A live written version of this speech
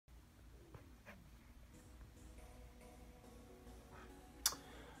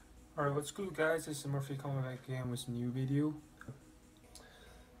Alright, what's good guys? It's Murphy coming back again with a new video.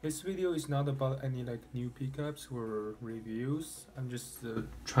 This video is not about any new pickups or reviews. I'm just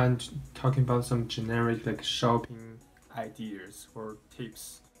talking about some generic shopping ideas or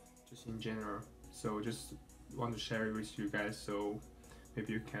tips just in general. So just want to share it with you guys so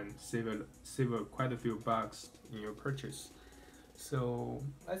maybe you can save quite a few bucks in your purchase. So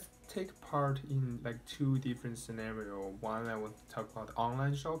let's take part in two different scenarios. One, I want to talk about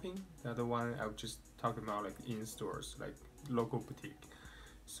online shopping. The other one, I'll just talk about in stores, like local boutique.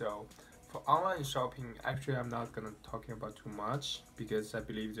 So for online shopping, actually, I'm not gonna talking about too much because I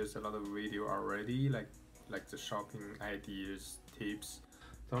believe there's a lot of video already, like the shopping ideas, tips.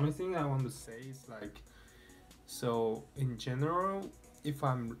 The only thing I want to say is so in general, if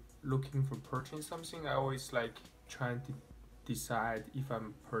I'm looking for purchasing something, I always trying to decide if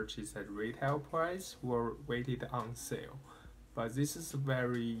I'm purchased at retail price or waited on sale. But this is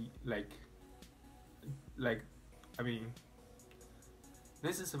very like I mean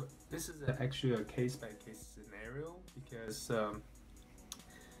this is actually a case by case scenario because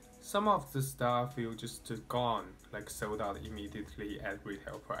some of the stuff will just gone sold out immediately at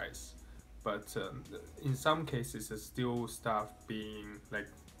retail price. But in some cases, there's still stuff being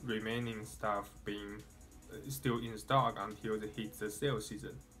remaining stuff being still in stock until they hit the sale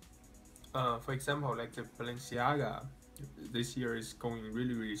season. For example, like the Balenciaga, this year is going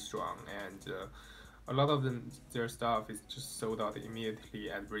really strong, and a lot of their stuff is just sold out immediately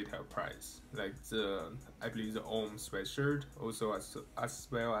at retail price. Like I believe the Om sweatshirt, also as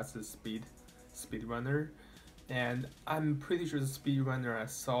well as the Speed Runner, and I'm pretty sure the Speed Runner I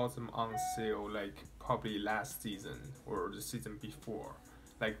saw them on sale probably last season or the season before.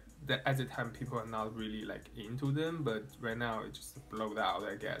 That at the time people are not really into them, but right now it just blowed out,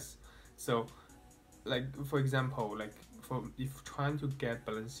 I guess. So for example, for if trying to get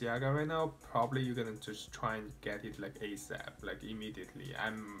Balenciaga right now, probably you're gonna just try and get it ASAP, immediately.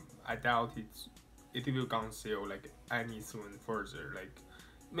 I doubt it will go on sale any soon further.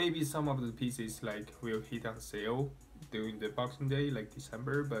 Maybe some of the pieces will hit on sale during the Boxing Day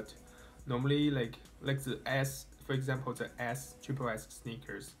December, but normally the S, for example, the triple S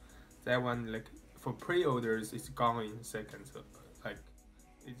sneakers, that one for pre-orders it's gone in seconds. Like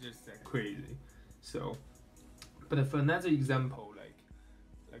it's just crazy. So, but for another example,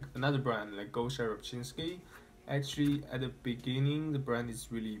 another brand like Gold Sharobczynski, actually at the beginning the brand is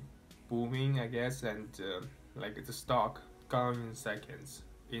really booming, I guess, and the stock gone in seconds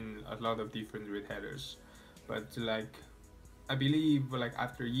in a lot of different retailers. But I believe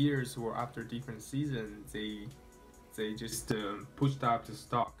after years or after different seasons, they just pushed up the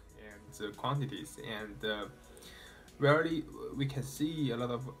stock and the quantities, and rarely we can see a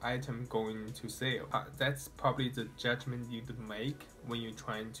lot of item going to sale. That's probably the judgment you could make when you're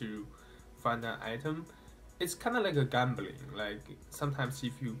trying to find an item. It's kind of like a gambling. Sometimes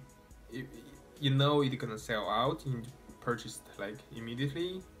if you know it's gonna sell out, you purchase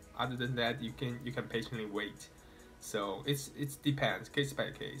immediately. Other than that, you can patiently wait. So it depends case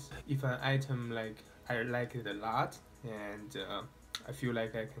by case. If an item I like it a lot, and I feel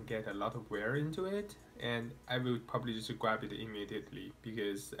like I can get a lot of wear into it, and I will probably just grab it immediately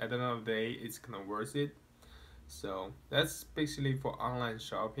because at the end of the day it's gonna worth it. So that's basically for online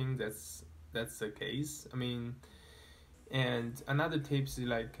shopping. That's the case. I mean, and another tips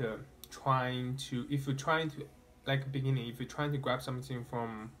is trying to, if you're trying to beginning, if you're trying to grab something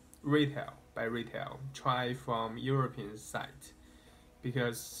from retail, try from European site,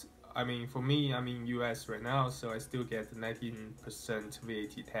 because I mean, for me, I'm in US right now, so I still get 19%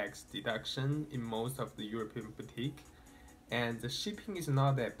 VAT tax deduction in most of the European boutique, and the shipping is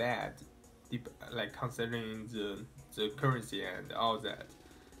not that bad, considering the currency and all that,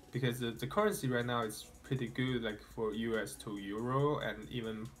 because the currency right now is pretty good, for US to Euro and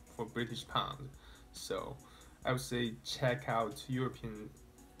even for British pound. So I would say check out European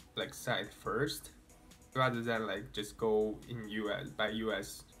site first, rather than just go in US, buy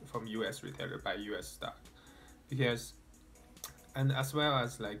US from US retailer, buy US stock, because, and as well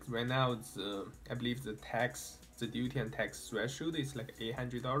as right now I believe the duty and tax threshold is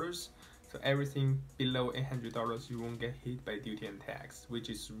 $800. So everything below $800 you won't get hit by duty and tax, which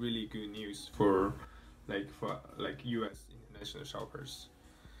is really good news for US international shoppers.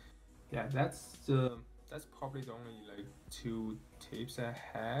 Yeah, that's probably the only two tips I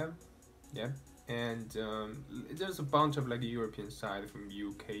have. Yeah, and there's a bunch of European side from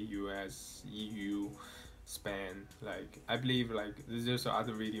UK, US, EU, Spain. I believe there's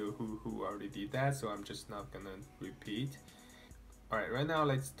other video who already did that, so I'm just not gonna repeat. All right, right now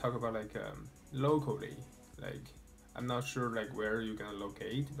let's talk about locally. Like I'm not sure like where you're gonna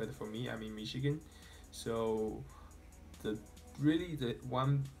locate, but for me, I'm in Michigan, so the really the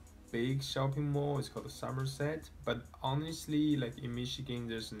one big shopping mall is called Somerset. But honestly, like in Michigan,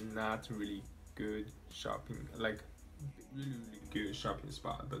 there's not really good shopping, like really good shopping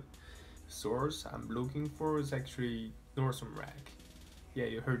spot. But source I'm looking for is actually Nordstrom Rack. Yeah,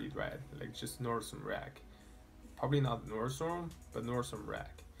 you heard it right. Like just Nordstrom Rack. Probably not Nordstrom, but Nordstrom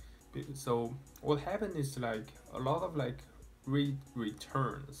Rack. So what happened is like a lot of like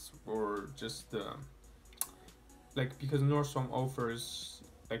returns or just like because Nordstrom offers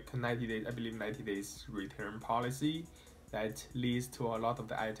like 90 days, I believe 90 days return policy that leads to a lot of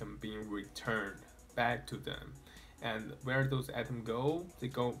the item being returned back to them. And where those items go, they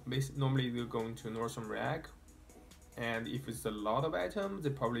go normally they go into Nordstrom Rack, and if it's a lot of items, they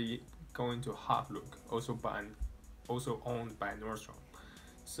probably go into Hot Look, also owned by Nordstrom.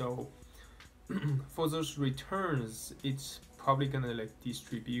 So for those returns, it's probably gonna like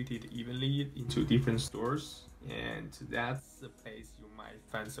distribute it evenly into different stores, and that's the place you might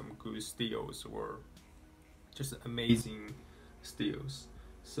find some good steals or just amazing steals.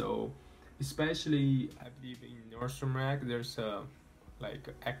 So especially I believe in Nordstrom Rack there's a like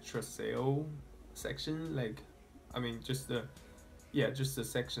extra sale section, like I mean just the yeah just a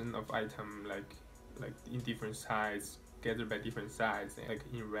section of item like in different size gathered by different size, like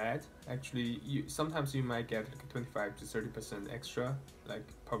in red actually you sometimes you might get like 25 to 30% extra, like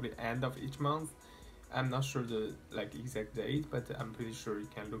probably end of each month. I'm not sure the like exact date, but I'm pretty sure you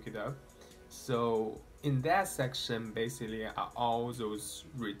can look it up. So in that section basically are all those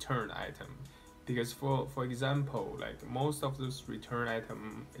return item, because for example like most of those return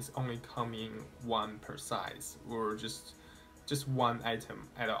item is only coming one per size or just one item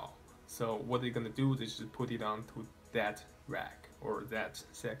at all. So what they're gonna do is just put it onto that rack or that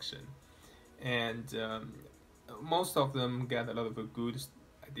section, and most of them get a lot of a good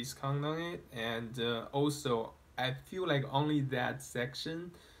discount on it. And also I feel like only that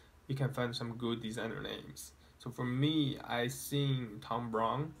section you can find some good designer names. So for me, I seen Tom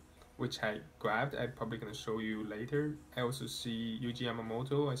Brown, which I grabbed. I'm probably gonna show you later. I also see Yuji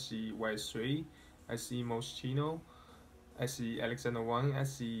Yamamoto. I see Y3. I see Moschino. I see Alexander Wang. I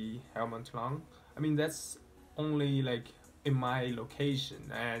see Helmut Lang. I mean that's only like in my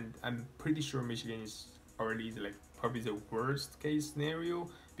location, and I'm pretty sure Michigan is already like probably the worst case scenario,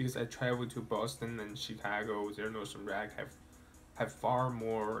 because I traveled to Boston and Chicago. There are no some rack have far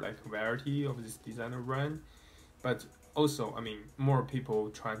more like variety of this designer brand, but also I mean more people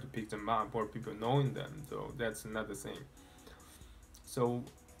trying to pick them up, more people knowing them, so that's another thing. So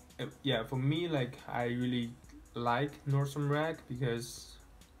yeah, for me like I really like Nordstrom Rack because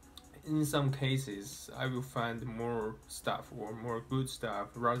in some cases I will find more stuff or more good stuff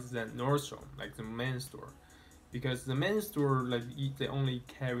rather than Nordstrom, like the main store, because the main store like they only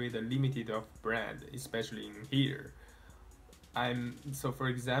carry the limited of brand, especially in here. I'm so for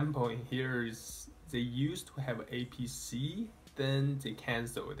example in here is they used to have APC, then they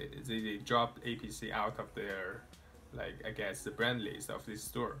canceled it. They dropped APC out of their like I guess the brand list of this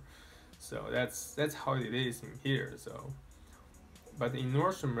store. So that's how it is in here. So but in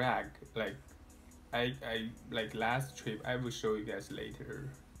Nordstrom Rack, like I like last trip I will show you guys later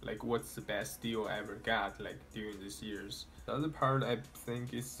like what's the best deal I ever got like during these years. The other part I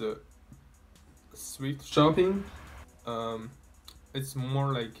think is the thrift shopping. Um, it's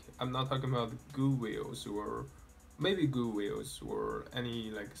more like I'm not talking about Goodwills or maybe Goodwills or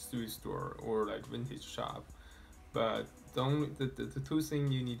any like thrift store or like vintage shop, but the two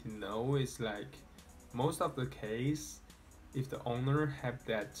things you need to know is like most of the case if the owner have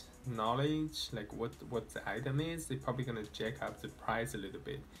that knowledge like what the item is, they're probably gonna jack up the price a little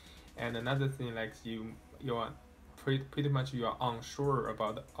bit. And another thing like you are pretty much you are unsure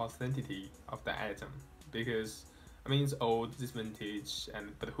about the authenticity of the item, because I mean it's old, it's vintage,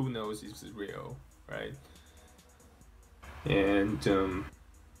 and but who knows if it's real, right? And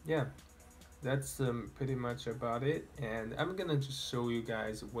yeah, that's pretty much about it. And I'm gonna just show you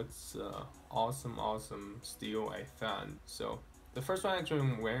guys what's awesome steal I found. So the first one actually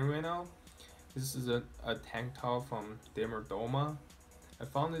I'm wearing right now, this is a tank top from Demerdoma. I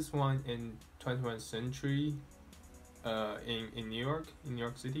found this one in 21st Century in New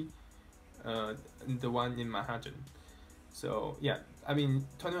York City, the one in Manhattan. So yeah, I mean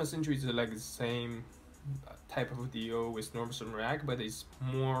 21st Century is like the same type of deal with Nordstrom Rack, but it's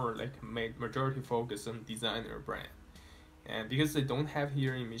more like majority focused on designer brand. And because they don't have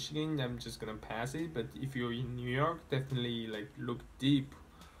here in Michigan, I'm just gonna pass it. But if you're in New York, definitely like look deep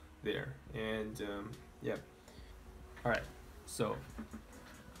there. And yeah, all right. So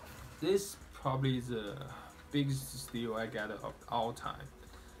this probably is biggest deal I got of all time.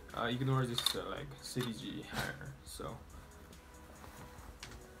 Ignore this like CDG hair. So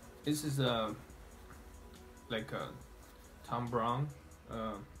this is like a Tom Brown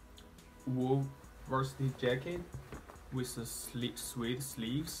uh, wool varsity jacket with the suede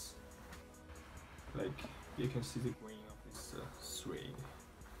sleeves. Like you can see the grain of this suede.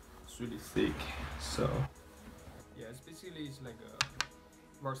 It's really thick. So yeah, it's like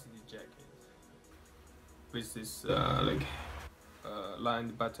a varsity jacket with this like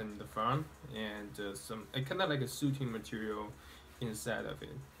lined button in the front and some kind of like a suiting material inside of it.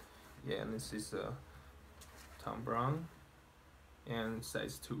 Yeah, and this is Tom Brown and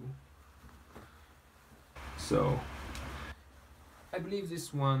size 2. So I believe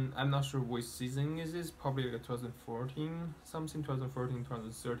this one, I'm not sure which season is this, probably like 2014 something, 2014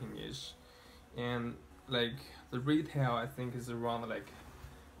 2013ish. And like the retail I think is around like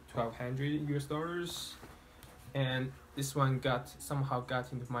 1200 US dollars. And this one somehow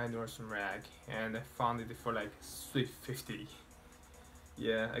got into my Nordstrom rack, and I found it for like 350.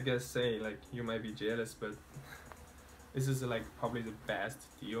 Yeah, I guess say like you might be jealous, but this is like probably the best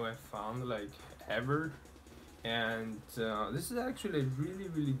deal I found like ever. And this is actually a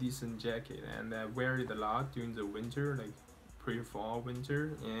really decent jacket, and I wear it a lot during the winter, like pre-fall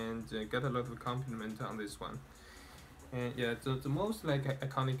winter, and got a lot of compliment on this one. And yeah, the most like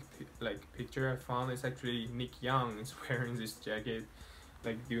iconic like picture I found is actually Nick Young is wearing this jacket,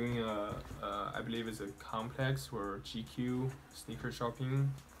 like doing I believe it's a complex or GQ sneaker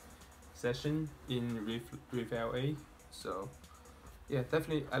shopping session in Reef LA. So yeah,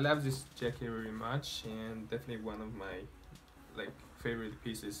 definitely I love this jacket very much, and definitely one of my like favorite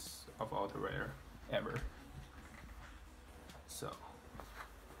pieces of outerwear ever. So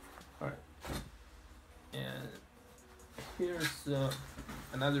alright, and here's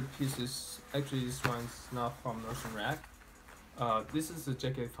another piece. Is actually this one's not from Nordstrom rack. This is a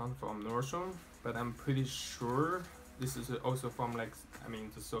jacket found from Nordstrom, but I'm pretty sure this is also from like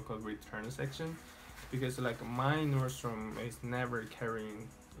the so-called return section, because like my Nordstrom is never carrying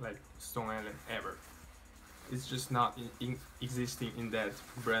like Stone Island ever. It's just not existing in that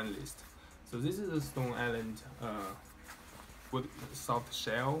brand list. So this is a Stone Island with soft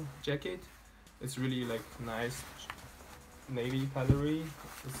shell jacket. It's really like nice navy coloring.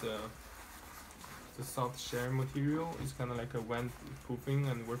 It's a soft shell material. It's kind of like a wind proofing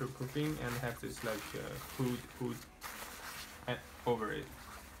and waterproofing, and have this like hood over it.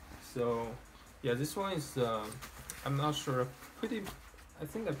 So yeah, this one is I'm not sure, pretty, I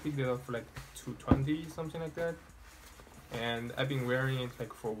think I picked it up for like 220 something like that, and I've been wearing it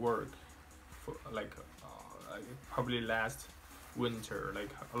like for work for like probably last winter, like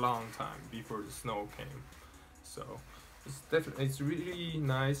a long time before the snow came. So it's really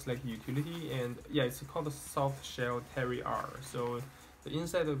nice like utility, and yeah, it's called a soft shell terry R. So the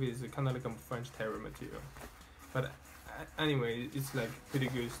inside of it is kind of like a French terry material, but anyway, it's like pretty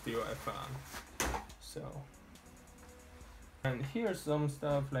good still I found. So, and here's some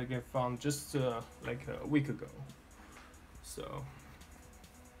stuff like I found just like a week ago. So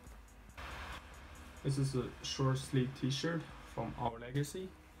this is a short sleeve t-shirt from Our Legacy.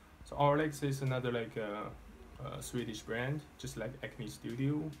 So Our Legacy is another like Swedish brand, just like Acne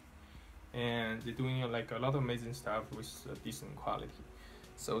Studio, and they're doing like a lot of amazing stuff with decent quality.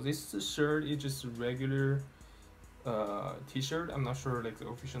 So this shirt is just a regular t-shirt. I'm not sure like the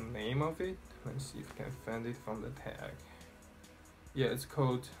official name of it. Let's see if I can find it from the tag. Yeah, it's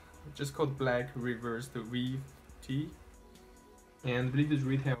just called Black Reversed Weave Tee, and I believe this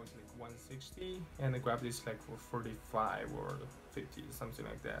retail is like 160, and I grabbed this like for 45 or 50, something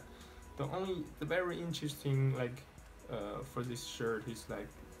like that. The very interesting like for this shirt is like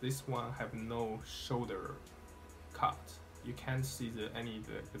this one have no shoulder cut. You can't see the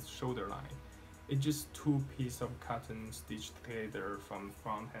shoulder line. It's just two pieces of cotton stitched together from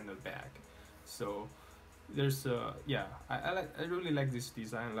front and the back. So there's yeah, I really like this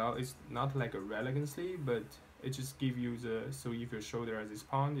design a lot. It's not like a elegant sleeve, but it just give you so if your shoulder has this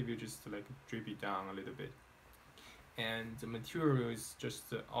point, if you just like drip it down a little bit, and the material is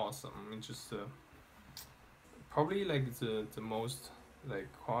just awesome. It's just probably like the most like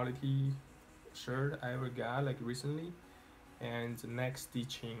quality shirt I ever got like recently, and the neck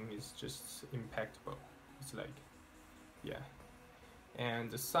stitching is just impeccable. It's like, yeah,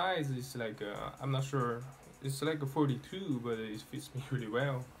 and the size is like I'm not sure, it's like a 42, but it fits me really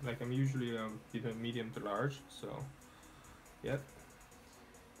well. Like I'm usually either medium to large, so yep.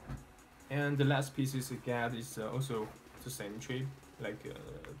 And the last pieces I got is also the same trip like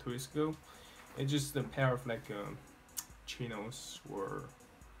 2 weeks ago. It's just a pair of like chinos, or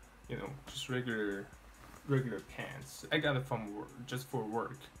just regular regular pants. I got it from work, just for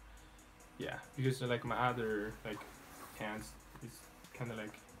work. Yeah, because like my other like pants is kind of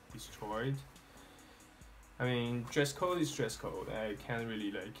like destroyed. I mean, dress code is dress code. I can't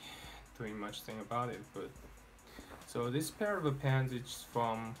really like doing much thing about it. But so this pair of pants is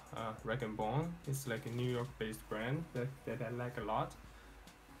from Rag and Bone. It's like a New York-based brand that I like a lot.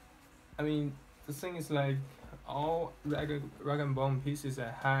 I mean, the thing is like all Rag and Bone pieces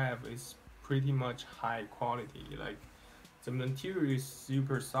I have is pretty much high quality. Like the material is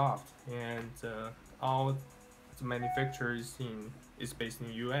super soft, and all the manufacturer is based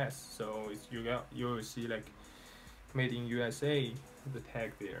in US. So it's you will see like made in USA the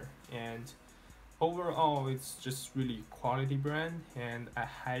tag there, and overall it's just really quality brand, and I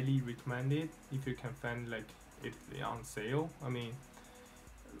highly recommend it if you can find like it on sale. I mean,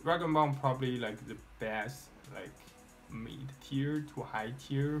 Rag & Bone probably like the best like mid tier to high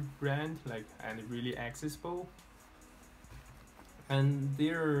tier brand, like, and really accessible. And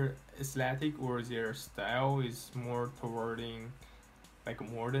their aesthetic or their style is more towarding like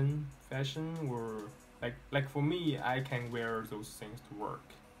modern fashion, or like for me, I can wear those things to work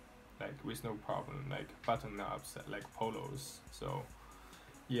like with no problem, like button ups, like polos. So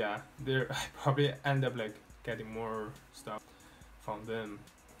yeah, there I probably end up like getting more stuff from them.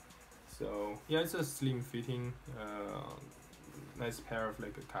 So yeah, it's a slim fitting, nice pair of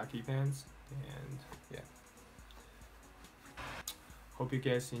like khaki pants, and yeah. Hope you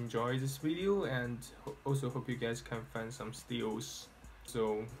guys enjoy this video, and also hope you guys can find some steals.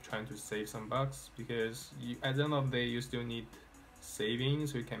 So trying to save some bucks, because at the end of the day you still need saving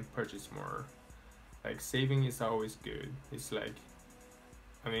so you can purchase more. Like saving is always good. It's like,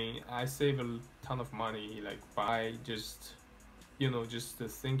 I mean, I save a ton of money like by just just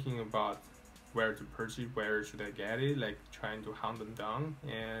thinking about where to purchase, where should I get it, like trying to hunt them down.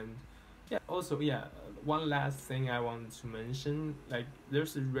 And yeah, also yeah, one last thing I want to mention, like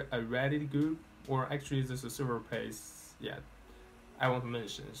there's a Reddit group, or actually there's a server place, yeah, I want to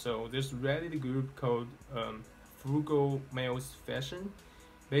mention. So there's a Reddit group called Frugal Males Fashion.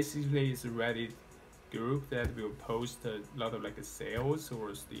 Basically it's a Reddit group that will post a lot of like sales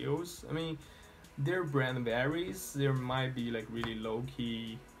or steals. I mean, their brand varies. There might be like really low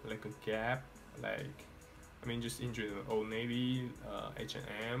key, like a Gap, like, I mean, just in general, Old Navy,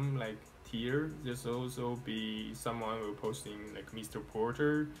 H&M, like tier. There's also be someone who posting like Mr.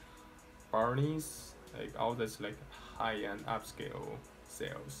 Porter, Barney's, like all that's like high-end upscale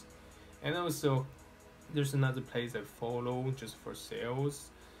sales. And also there's another place I follow just for sales.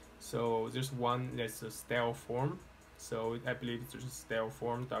 So there's one that's a Style Form. So I believe it's just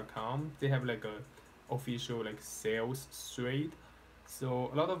styleform.com. They have like a official like sales thread.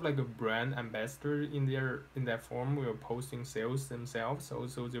 So a lot of like a brand ambassador in that form will posting sales themselves.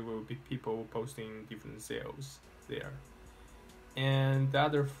 Also there will be people posting different sales there. And the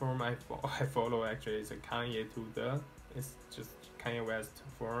other form I follow actually is a Kanye to the. It's just Kanye West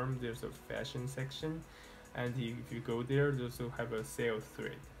forum. There's a fashion section, and if you go there, they also have a sales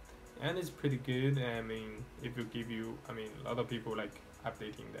thread, and it's pretty good. I mean, if you give you, I mean, a lot of people like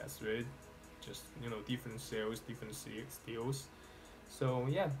updating that thread, just different sales, different steals. So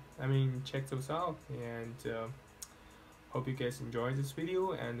yeah, I mean, check those out, and hope you guys enjoy this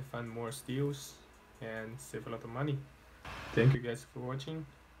video and find more steals and save a lot of money. Thank you guys for watching.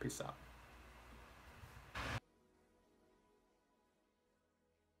 Peace out.